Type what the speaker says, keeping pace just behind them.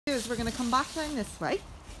is we're going to come back down this way.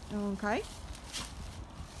 Okay.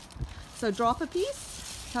 So drop a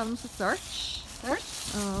piece, tell him to search.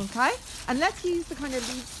 Okay. And let's use the kind of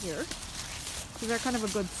leaves here, because they're kind of a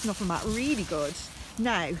good snuffle mat, really good.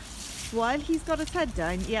 Now, while he's got his head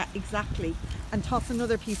down, yeah, exactly, and toss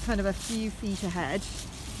another piece kind of a few feet ahead,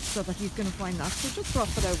 so that he's going to find that. So just drop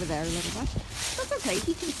it over there a little bit. That's okay,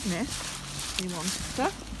 he can sniff if he wants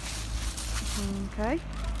to. Okay.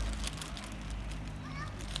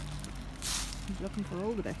 He's looking for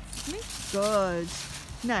all the bits, isn't he? Good.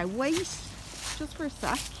 Now wait just for a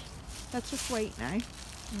sec. Let's just wait now.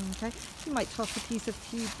 Okay. You might toss a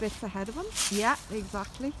few bits ahead of him. Yeah,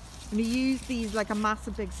 exactly. I'm going to use these like a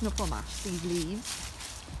massive big snuffle mat, these leaves.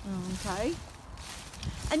 Okay.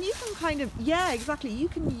 And you can kind of, yeah, exactly. You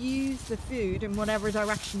can use the food in whatever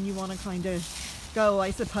direction you want to kind of go,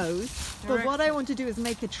 I suppose. But what I want to do is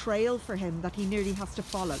make a trail for him that he nearly has to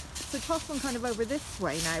follow. So toss him kind of over this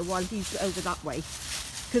way now while he's over that way.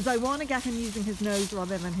 Because I want to get him using his nose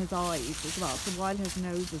rather than his eyes as well. So while his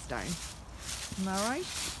nose is down. Am I right?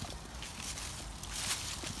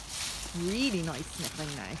 Really nice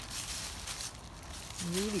sniffing now.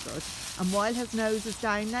 Really good. And while his nose is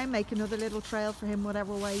down now, make another little trail for him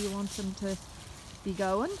whatever way you want him to be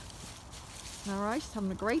going. Alright,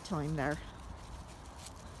 having a great time there.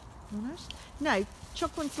 Alright. Now,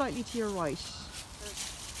 chuck one slightly to your right.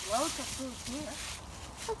 There's loads of fruit here.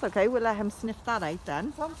 That's okay, we'll let him sniff that out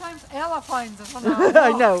then. Sometimes Ella finds it on our walk.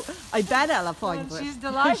 I know, I bet Ella finds it. She's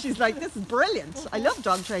delighted. She's like, this is brilliant. I love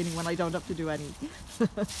dog training when I don't have to do any.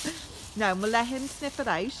 Now, we'll let him sniff it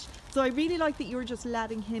out. So I really like that you're just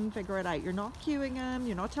letting him figure it out. You're not cueing him,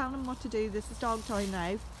 you're not telling him what to do. This is dog time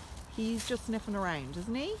now. He's just sniffing around,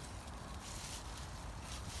 isn't he?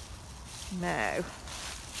 Now,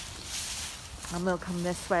 and we'll come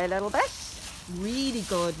this way a little bit. Really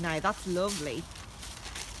good now, that's lovely.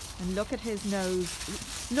 And look at his nose.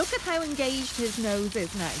 Look at how engaged his nose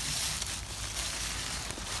is now.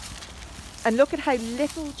 And look at how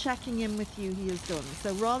little checking in with you he has done.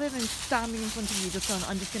 So rather than standing in front of you just going,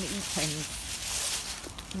 I'm just going to eat things.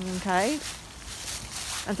 Okay.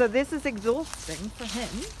 And so this is exhausting for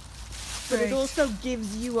him, but it also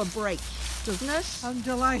gives you a break, doesn't it? I'm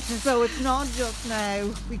delighted. So it's not just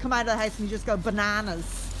now, we come out of the house and we just go bananas.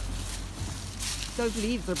 Those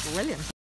leaves are brilliant.